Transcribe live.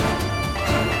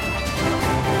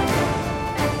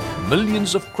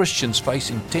millions of Christians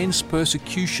face intense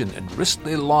persecution and risk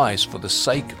their lives for the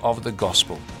sake of the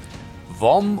gospel.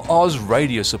 VOM Oz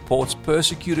Radio supports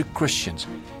persecuted Christians,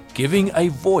 giving a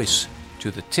voice to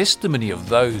the testimony of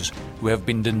those who have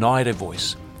been denied a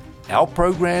voice. Our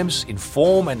programs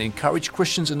inform and encourage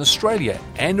Christians in Australia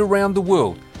and around the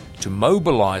world to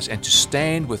mobilize and to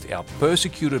stand with our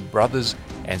persecuted brothers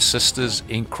and sisters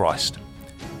in Christ.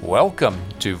 Welcome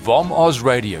to VOM Oz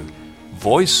Radio,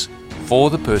 Voice for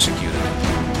the Persecuted.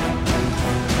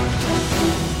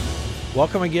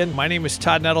 Welcome again. My name is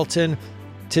Todd Nettleton.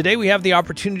 Today we have the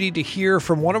opportunity to hear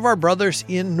from one of our brothers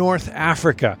in North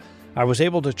Africa. I was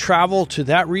able to travel to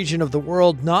that region of the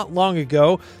world not long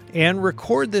ago and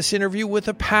record this interview with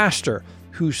a pastor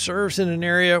who serves in an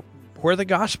area where the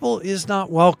gospel is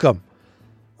not welcome.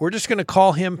 We're just going to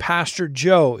call him Pastor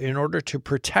Joe in order to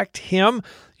protect him.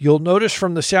 You'll notice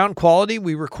from the sound quality,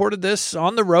 we recorded this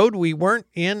on the road. We weren't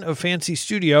in a fancy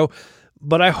studio,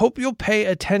 but I hope you'll pay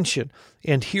attention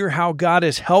and hear how God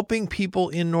is helping people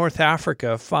in North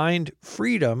Africa find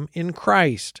freedom in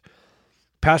Christ.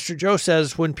 Pastor Joe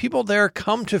says when people there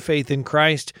come to faith in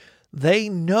Christ, they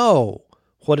know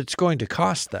what it's going to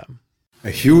cost them.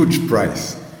 A huge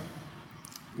price.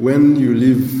 When you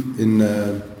live in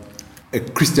a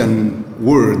Christian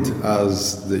world,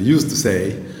 as they used to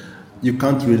say, you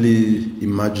can't really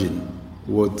imagine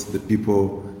what the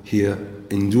people here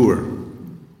endure,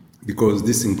 because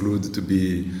this includes to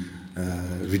be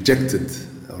rejected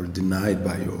or denied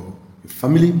by your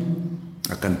family.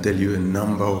 I can tell you a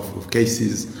number of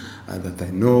cases that I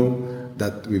know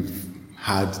that we've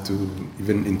had to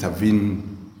even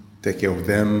intervene, take care of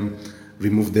them,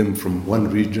 remove them from one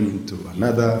region to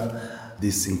another.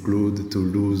 This includes to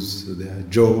lose their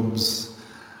jobs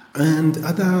and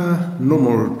other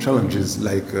normal challenges,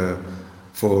 like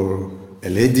for a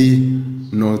lady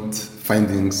not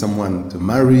finding someone to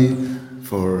marry,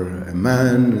 for a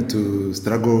man to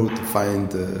struggle to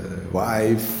find a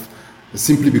wife,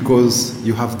 simply because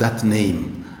you have that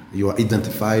name. You are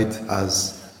identified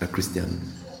as a Christian.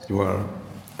 You are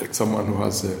like someone who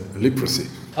has a leprosy.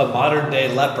 A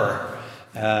modern-day leper.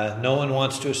 No one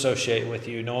wants to associate with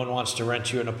you. No one wants to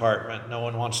rent you an apartment. No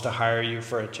one wants to hire you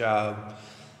for a job.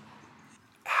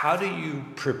 How do you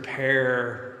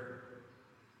prepare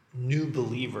new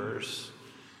believers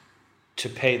to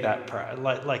pay that price?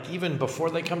 Like even before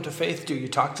they come to faith, do you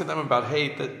talk to them about,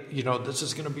 hey, this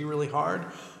is going to be really hard?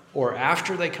 Or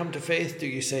after they come to faith, do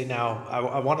you say, now,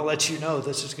 I want to let you know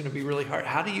this is going to be really hard?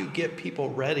 How do you get people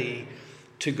ready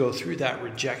to go through that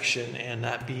rejection and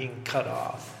that being cut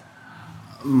off?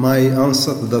 My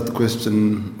answer to that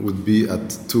question would be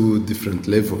at two different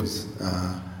levels.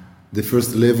 The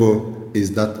first level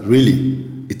is that really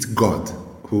it's God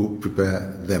who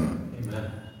prepared them. Amen.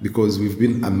 Because we've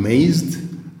been amazed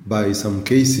by some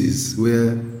cases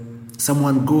where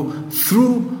someone go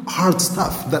through hard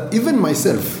stuff that even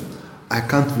myself, I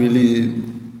can't really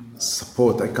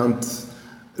support, I can't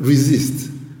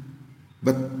resist.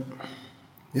 But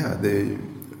yeah, they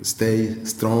stay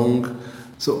strong.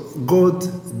 So God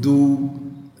do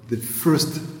the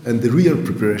first and the real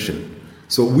preparation.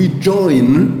 So we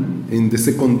join in the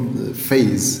second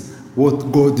phase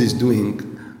what God is doing.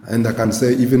 And I can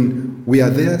say even we are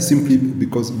there simply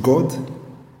because God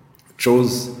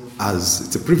chose us.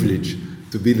 It's a privilege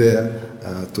to be there,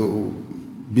 to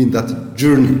be in that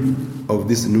journey of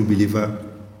this new believer.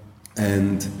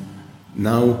 And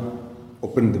now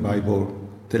open the Bible,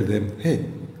 tell them, hey,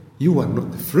 you are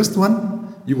not the first one.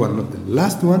 You are not the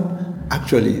last one.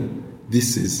 Actually,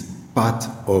 this is part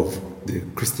of the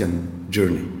Christian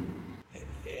journey.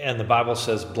 And the Bible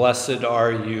says, blessed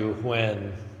are you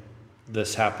when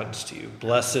this happens to you.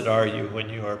 Blessed are you when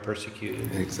you are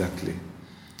persecuted. Exactly.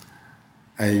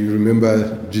 And you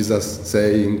remember Jesus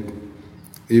saying,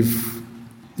 if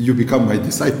you become my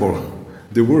disciple,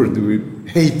 the world will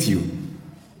hate you.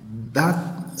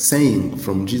 That saying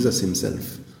from Jesus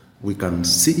himself, we can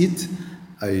see it.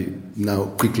 I now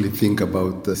quickly think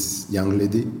about this young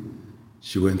lady.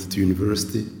 She went to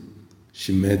university.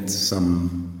 She met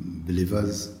some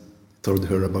believers, told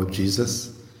her about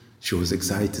Jesus. She was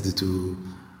excited to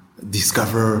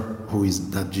discover who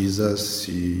is that Jesus.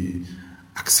 She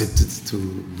accepted to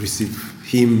receive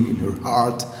him in her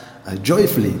heart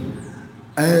joyfully.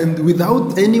 And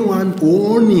without anyone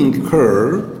warning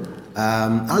her,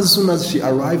 as soon as she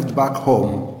arrived back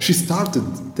home, she started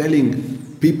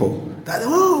telling people that,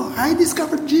 oh, I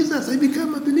discovered Jesus, I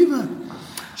became a believer.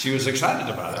 She was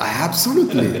excited about it.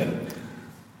 Absolutely.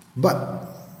 But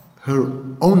her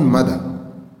own mother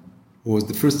was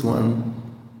the first one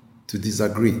to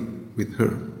disagree with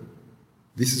her.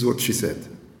 This is what she said.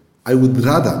 I would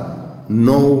rather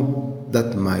know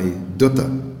that my daughter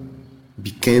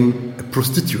became a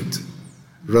prostitute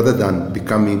rather than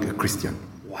becoming a Christian.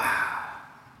 Wow.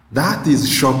 That is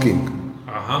shocking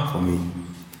for me.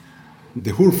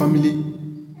 The whole family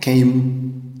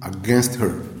came against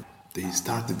her. They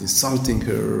started insulting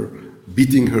her,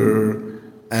 beating her,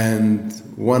 and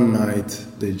one night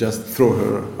they just throw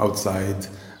her outside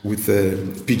with a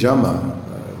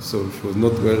pajama, so she was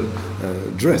not well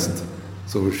dressed.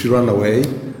 So she ran away,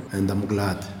 and I'm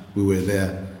glad we were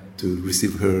there to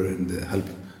receive her and help.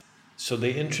 So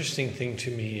the interesting thing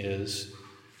to me is,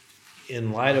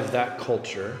 in light of that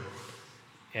culture,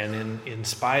 and in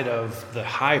spite of the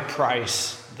high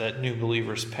price that new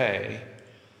believers pay,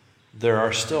 there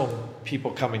are still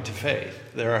people coming to faith.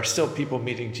 There are still people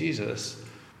meeting Jesus.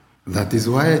 That is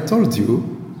why I told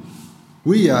you,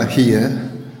 we are here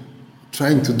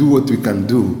trying to do what we can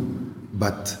do,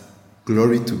 but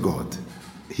glory to God.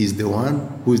 He's the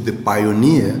one who is the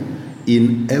pioneer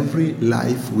in every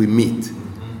life we meet.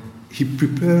 He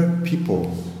prepares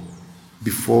people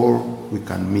before we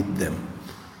can meet them.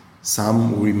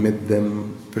 Some we met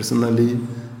them personally,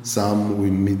 some we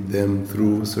meet them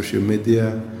through social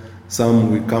media,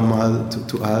 some will come out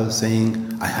to us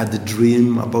saying, I had a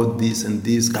dream about this and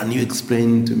this. Can you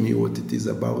explain to me what it is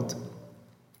about?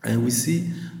 And we see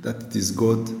that it is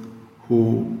God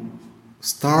who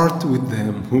start with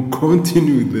them, who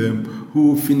continue with them,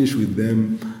 who finish with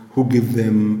them, who give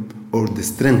them all the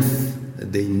strength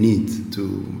that they need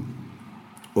to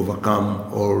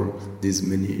overcome all these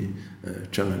many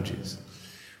challenges.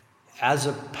 As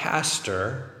a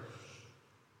pastor,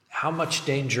 how much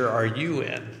danger are you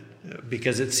in?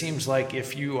 Because it seems like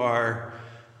if you are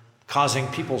causing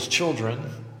people's children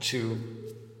to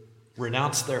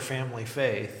renounce their family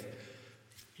faith,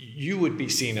 you would be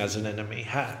seen as an enemy.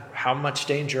 How much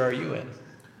danger are you in?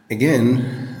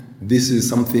 Again, this is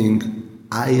something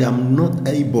I am not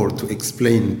able to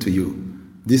explain to you.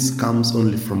 This comes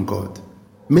only from God.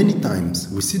 Many times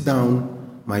we sit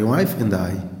down, my wife and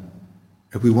I,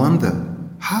 and we wonder,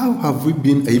 how have we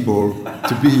been able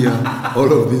to be here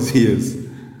all of these years?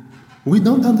 We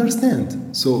don't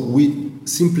understand. So we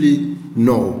simply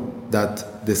know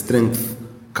that the strength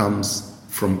comes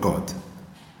from God.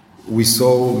 We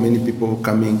saw many people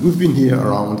coming. We've been here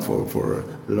around for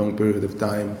a long period of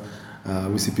time.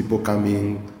 We see people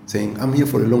coming, saying, I'm here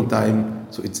for a long time.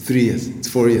 So it's 3 years, it's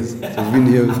 4 years. So we've been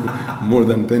here more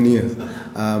than 10 years.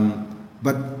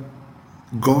 But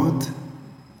God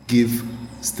gives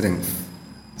strength.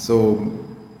 So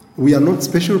we are not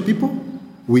special people.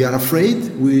 We are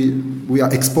afraid. We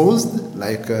are exposed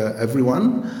like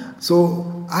everyone.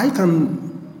 So I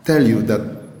can tell you that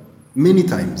many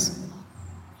times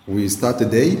we start a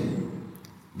day,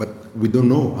 but we don't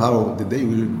know how the day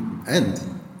will end.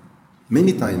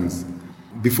 Many times,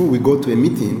 before we go to a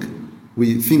meeting,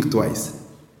 we think twice.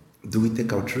 Do we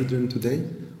take our children today?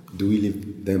 Do we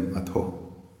leave them at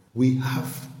home? We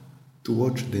have to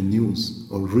watch the news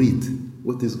or read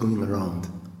what is going around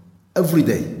every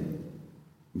day,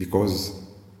 because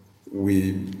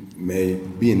we may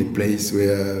be in a place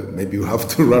where maybe we have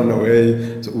to run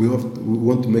away. So we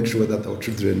want to make sure that our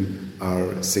children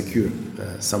are secure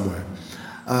somewhere.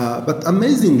 But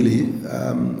amazingly,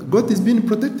 God has been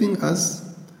protecting us.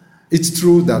 It's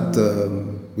true that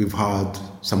we've had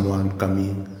someone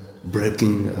coming,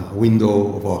 breaking a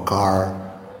window of our car,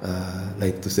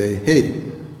 like to say, hey,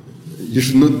 you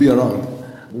should not be around.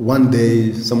 One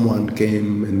day, someone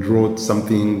came and wrote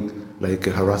something like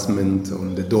a harassment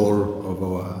on the door of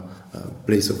our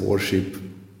place of worship.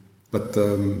 But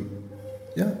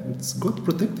it's God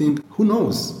protecting. Who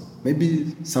knows?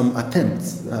 Maybe some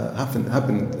attempts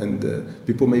happened, and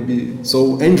people maybe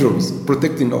saw angels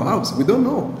protecting our house. We don't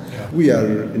know. Yeah. We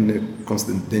are in a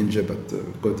constant danger,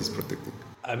 but God is protecting.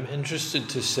 I'm interested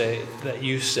to say that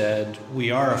you said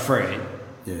we are afraid.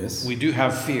 Yes. We do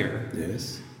have fear.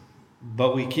 Yes.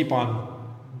 But we keep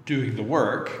on doing the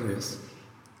work. Yes.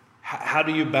 How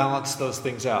do you balance those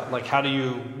things out? Like, how do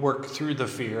you work through the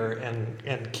fear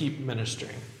and keep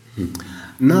ministering?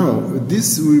 Now,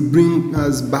 this will bring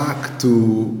us back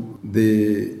to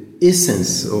the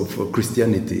essence of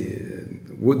Christianity,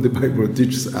 what the Bible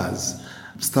teaches us,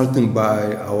 starting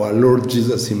by our Lord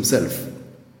Jesus himself.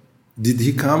 Did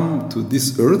he come to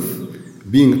this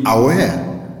earth being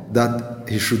aware that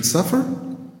he should suffer?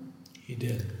 He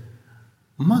did.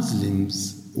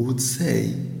 Muslims would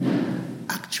say,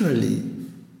 actually,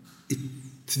 it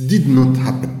did not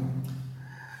happen.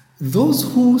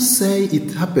 Those who say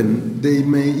it happened, they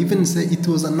may even say it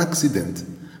was an accident.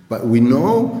 But we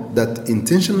know that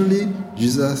intentionally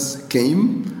Jesus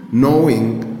came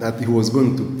knowing that he was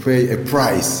going to pay a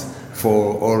price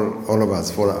for all of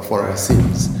us, for our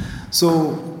sins.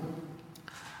 So,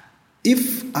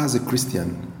 if as a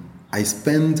Christian, I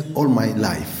spend all my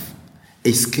life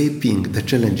escaping the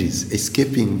challenges,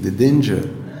 escaping the danger,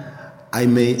 I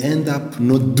may end up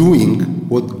not doing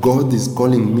what God is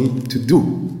calling me to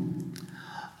do.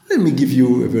 Let me give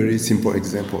you a very simple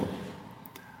example.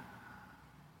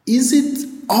 Is it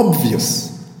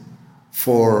obvious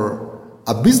for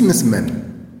a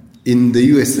businessman in the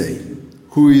USA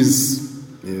who is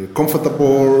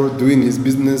comfortable doing his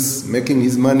business, making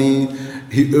his money,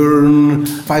 he earned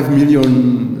 $5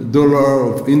 million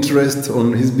of interest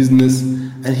on his business,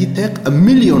 and he take $1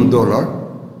 million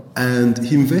and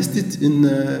he invest it in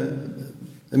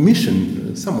a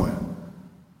mission somewhere?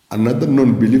 Another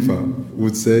non-believer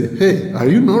would say, hey, are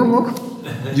you normal?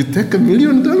 You take $1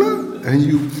 million and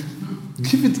you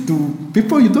give it to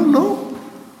people you don't know?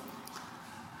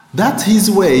 That's his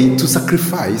way to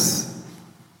sacrifice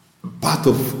part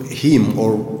of him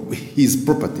or his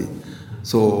property.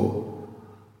 So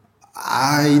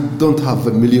I don't have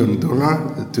 $1 million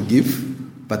to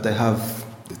give, but I have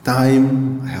the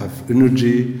time, I have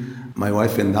energy. My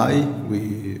wife and I,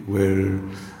 we were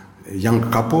a young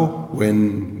couple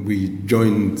when we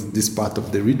joined this part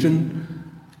of the region.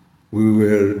 We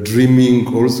were dreaming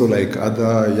also like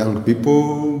other young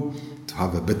people to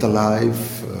have a better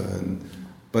life.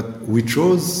 But we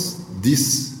chose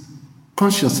this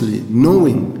consciously,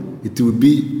 knowing it will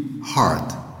be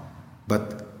hard.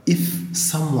 But if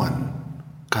someone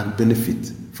can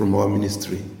benefit from our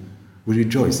ministry, we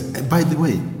rejoice. And by the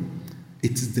way,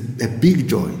 it's a big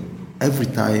joy every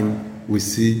time we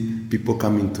see people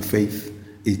coming to faith.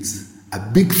 It's a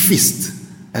big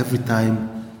feast every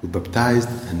time we baptize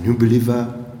a new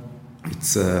believer.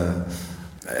 It's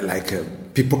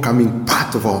like people coming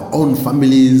part of our own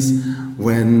families.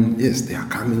 When, yes, they are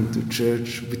coming to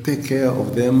church, we take care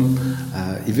of them,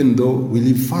 even though we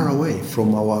live far away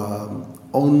from our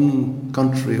own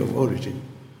country of origin.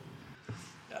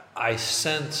 I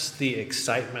sense the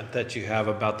excitement that you have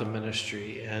about the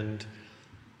ministry, and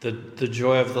the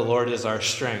joy of the Lord is our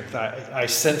strength. I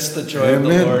sense the joy of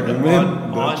the Lord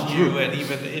on you, and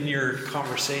even in your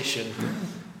conversation.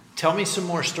 Tell me some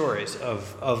more stories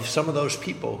of some of those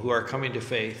people who are coming to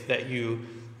faith that you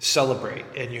celebrate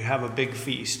and you have a big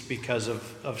feast because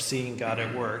of seeing God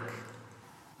at work.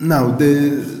 Now,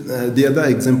 the other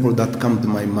example that comes to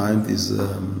my mind is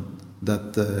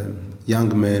that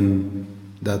young man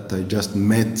that I just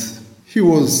met. He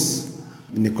was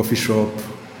in a coffee shop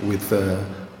with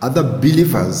other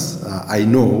believers I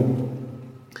know.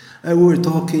 And we were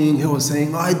talking, he was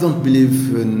saying, I don't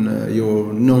believe in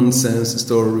your nonsense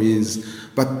stories.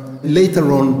 But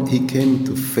later on, he came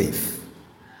to faith.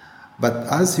 But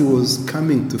as he was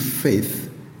coming to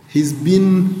faith, he's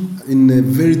been in a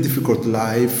very difficult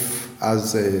life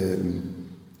as a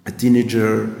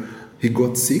teenager. He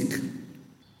got sick,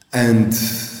 and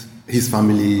his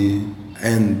family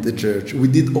and the church, we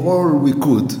did all we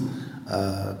could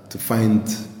to find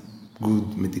good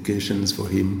medications for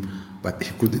him, but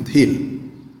he couldn't heal.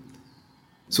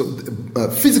 So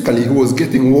physically he was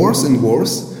getting worse and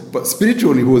worse, but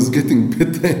spiritually he was getting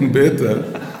better and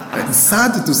better. It's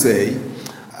sad to say,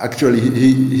 actually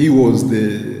he was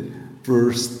the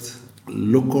first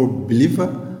local believer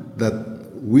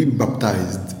that we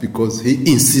baptized because he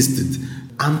insisted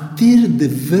until the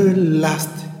very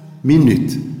last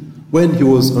minute when he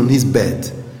was on his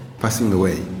bed passing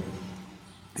away.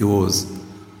 He was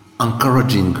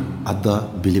encouraging other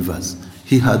believers.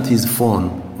 He had his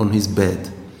phone on his bed,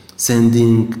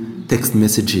 sending text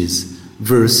messages,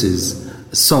 verses,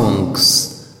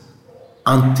 songs,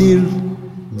 until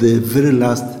the very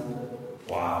last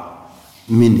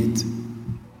minute.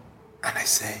 And I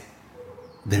say,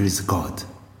 there is God.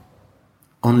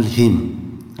 Only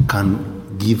Him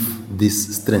can give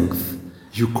this strength.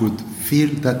 You could feel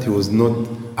that he was not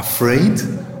afraid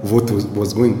of what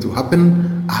was going to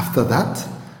happen after that.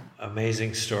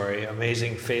 Amazing story,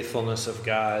 amazing faithfulness of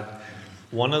God.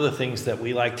 One of the things that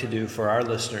we like to do for our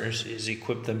listeners is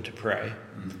equip them to pray.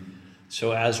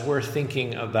 So as we're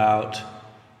thinking about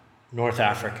North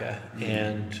Africa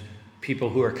and people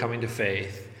who are coming to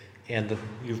faith, and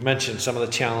you've mentioned some of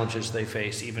the challenges they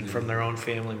face, even from their own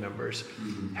family members,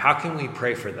 how can we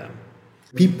pray for them?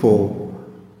 People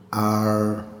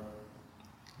are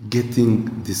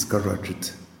getting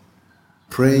discouraged.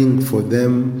 Praying for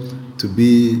them to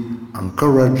be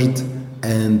encouraged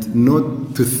and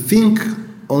not to think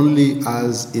only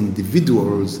as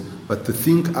individuals, but to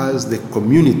think as the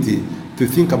community, to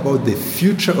think about the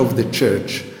future of the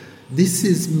church. This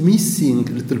is missing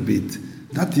a little bit.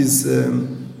 That is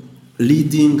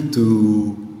leading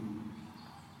to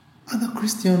other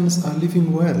Christians are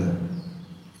living well.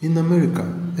 In America,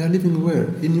 they are living well.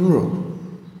 In Europe.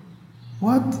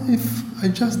 What if I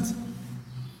just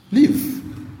live?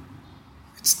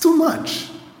 It's too much.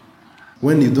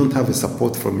 When you don't have a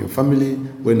support from your family,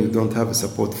 when you don't have a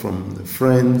support from the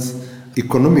friends,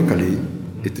 economically,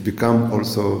 it becomes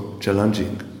also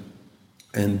challenging.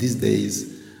 And these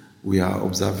days, we are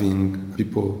observing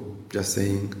people just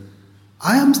saying,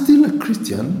 I am still a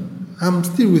Christian, I'm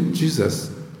still with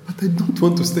Jesus, but I don't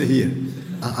want to stay here.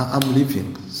 I'm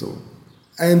leaving.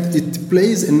 And it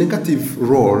plays a negative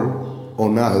role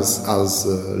on us as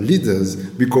leaders,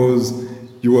 because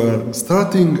you are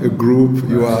starting a group,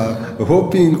 you are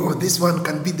hoping, this one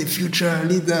can be the future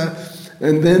leader,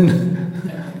 and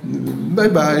then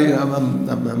bye-bye,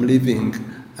 I'm leaving.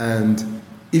 And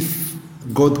if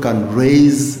God can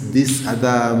raise this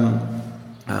other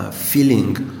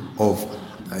feeling of,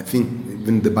 I think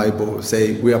even the Bible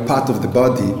say we are part of the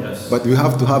body, yes. But we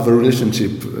have to have a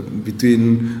relationship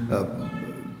between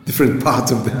different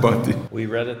parts of the body. We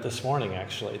read it this morning,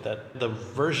 actually, that the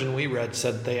version we read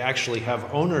said they actually have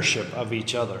ownership of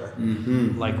each other.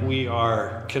 Mm-hmm. Like we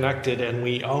are connected and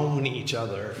we own each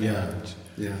other.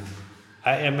 Yeah.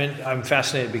 I'm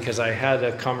fascinated because I had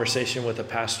a conversation with a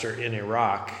pastor in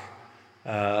Iraq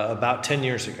about 10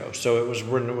 years ago. So it was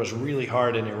when it was really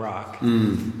hard in Iraq.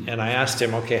 And I asked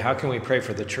him, okay, how can we pray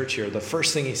for the church here? The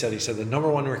first thing he said, the number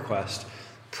one request,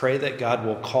 pray that God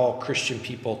will call Christian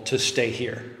people to stay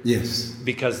here. Yes.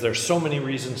 Because there's so many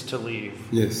reasons to leave.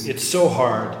 Yes. It's so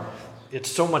hard. It's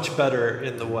so much better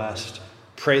in the West.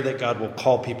 Pray that God will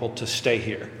call people to stay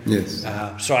here. Yes.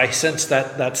 So I sense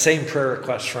that same prayer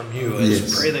request from you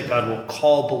is pray that God will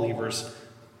call believers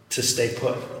to stay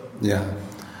put. Yeah.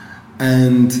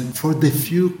 And for the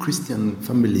few Christian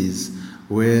families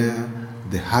where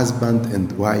the husband and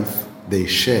wife, they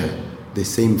share the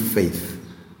same faith,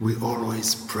 we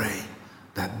always pray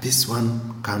that this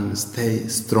one can stay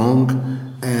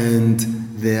strong and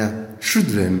their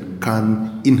children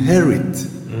can inherit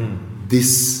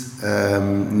this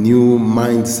new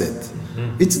mindset.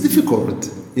 Mm-hmm. It's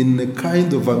difficult in a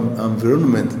kind of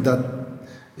environment that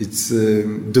it's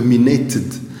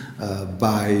dominated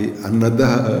by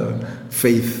another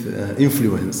faith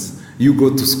influence. You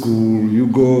go to school, you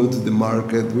go to the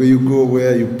market, where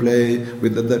you play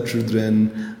with other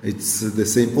children, it's the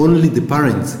same. Only the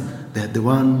parents, they're the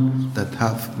one that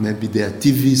have maybe their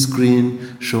TV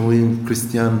screen showing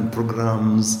Christian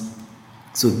programs.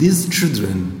 So these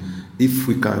children, if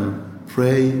we can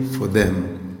pray for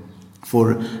them,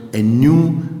 for a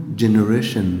new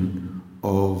generation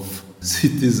of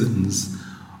citizens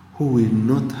who will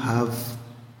not have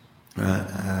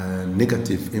a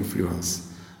negative influence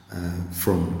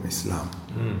from Islam.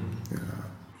 Yeah.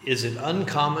 Is it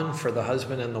uncommon for the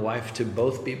husband and the wife to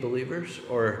both be believers,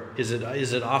 or is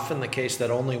it often the case that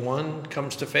only one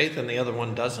comes to faith and the other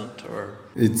one doesn't? Or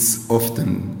it's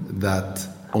often that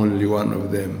only one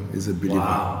of them is a believer.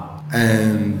 Wow.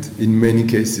 And in many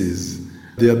cases,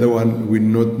 the other one will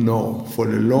not know for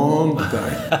a long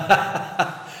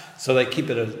time. So they keep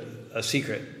it a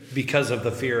secret because of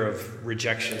the fear of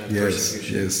rejection and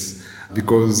persecution. Yes.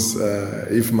 Because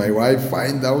if my wife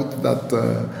finds out that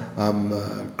I'm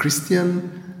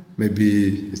Christian,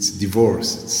 maybe it's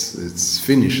divorce, it's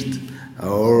finished.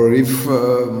 Or if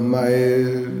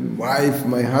my wife,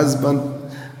 my husband,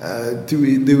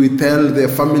 they will tell their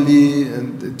family,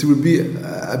 and it will be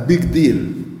a big deal.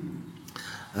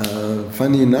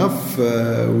 Funny enough,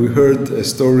 we heard a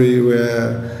story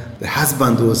where the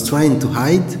husband was trying to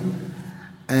hide,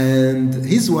 and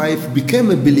his wife became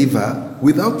a believer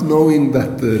without knowing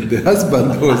that the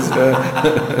husband was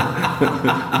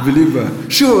a believer.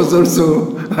 She was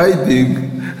also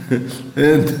hiding,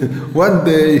 and one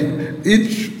day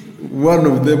each one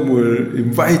of them were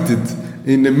invited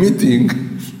in a meeting,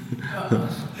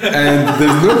 and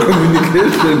there's no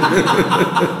communication.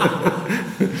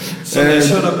 So they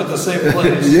showed up at the same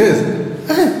place. Yes.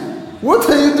 Hey, what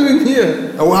are you doing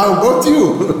here? How about you?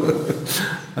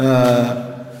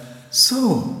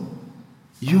 So,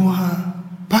 you are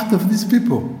part of these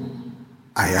people.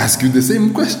 I ask you the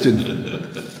same question.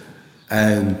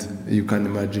 And you can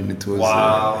imagine it was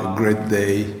a great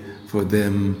day for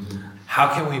them.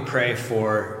 How can we pray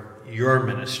for your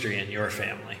ministry and your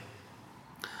family?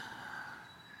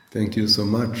 Thank you so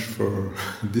much for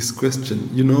this question.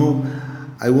 You know,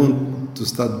 I want to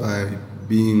start by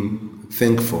being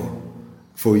thankful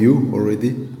for you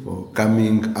already, for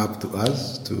coming up to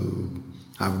us to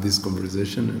have this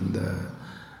conversation. And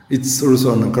it's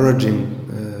also an encouraging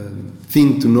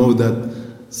thing to know that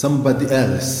somebody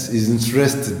else is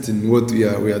interested in what we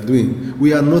are doing.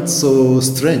 We are not so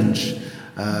strange.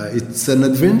 It's an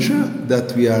adventure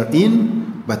that we are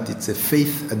in, but it's a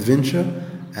faith adventure,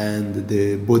 and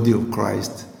the body of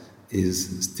Christ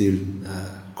is still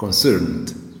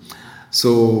concerned.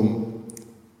 So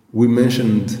we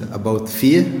mentioned about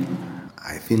fear.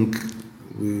 I think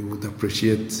we would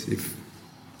appreciate if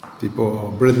people,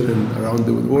 our brethren around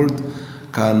the world,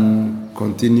 can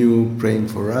continue praying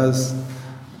for us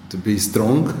to be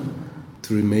strong,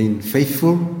 to remain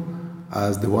faithful,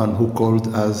 as the one who called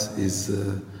us is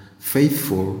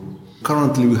faithful.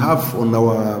 Currently we have on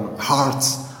our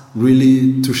hearts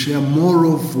really to share more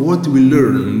of what we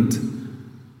learned,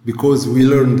 because we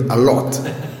learned a lot.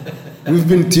 We've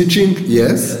been teaching,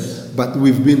 yes, but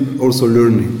we've been also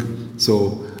learning.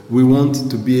 So we want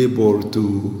to be able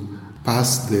to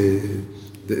pass the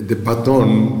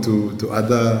baton to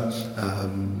other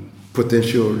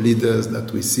potential leaders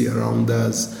that we see around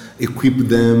us, equip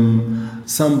them.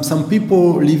 Some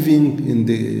people living in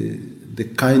the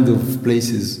kind of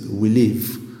places we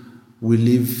live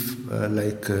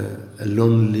like a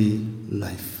lonely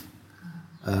life.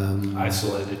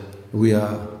 Isolated. We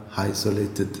are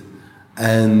isolated.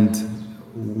 And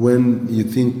when you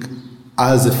think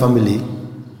as a family,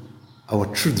 our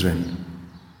children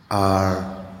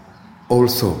are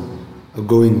also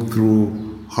going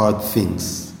through hard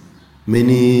things.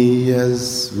 Many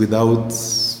years without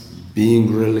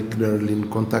being regularly in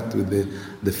contact with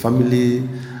the family.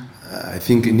 I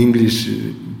think in English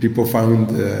people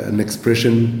found an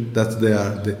expression that they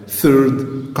are the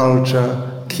third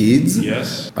culture kids.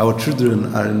 Yes. Our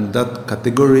children are in that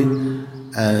category,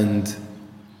 and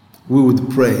we would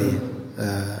pray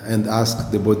and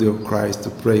ask the body of Christ to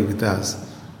pray with us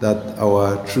that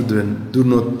our children do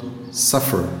not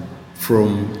suffer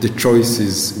from the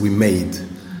choices we made,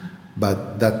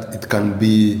 but that it can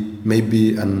be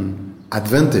maybe an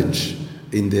advantage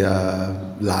in their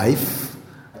life.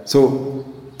 So,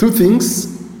 two things: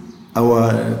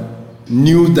 our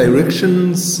new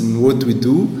directions in what we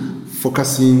do,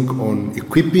 focusing on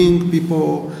equipping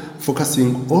people,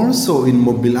 focusing also in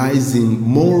mobilizing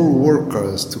more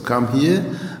workers to come here.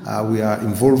 We are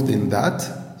involved in that.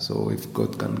 So if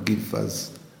God can give us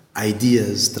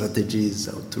ideas, strategies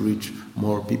how to reach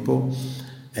more people.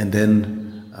 And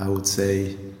then I would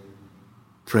say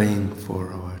praying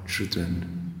for our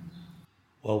children.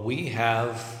 Well, we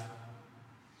have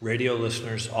radio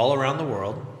listeners all around the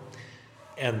world,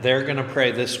 and they're going to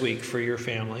pray this week for your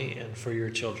family and for your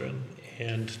children.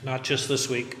 And not just this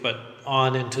week, but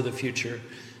on into the future.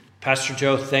 Pastor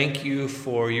Joe, thank you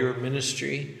for your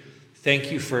ministry.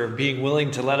 Thank you for being willing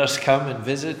to let us come and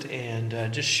visit and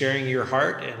just sharing your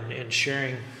heart and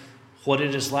sharing what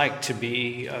it is like to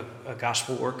be a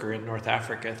gospel worker in North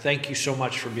Africa. Thank you so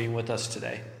much for being with us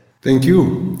today. Thank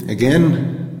you.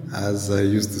 Again, as I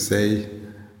used to say,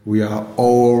 we are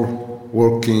all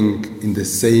working in the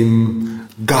same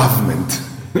government.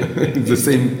 The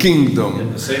same kingdom.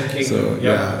 In the same kingdom. So,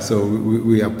 yeah, so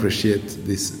we appreciate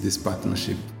this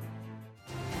partnership.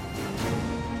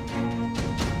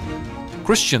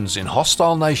 Christians in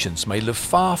hostile nations may live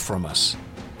far from us.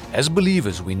 As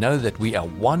believers, we know that we are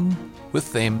one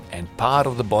with them and part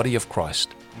of the body of Christ.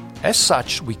 As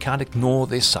such, we can't ignore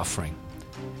their suffering.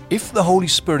 If the Holy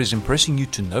Spirit is impressing you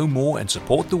to know more and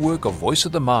support the work of Voice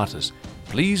of the Martyrs,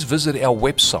 please visit our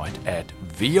website at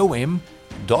vom.com.au.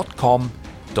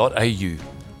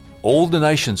 All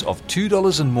donations of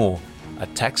 $2 and more are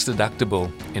tax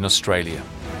deductible in Australia.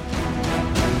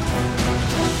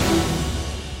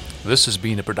 This has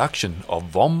been a production of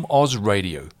VOM Oz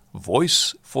Radio,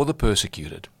 Voice for the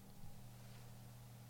Persecuted.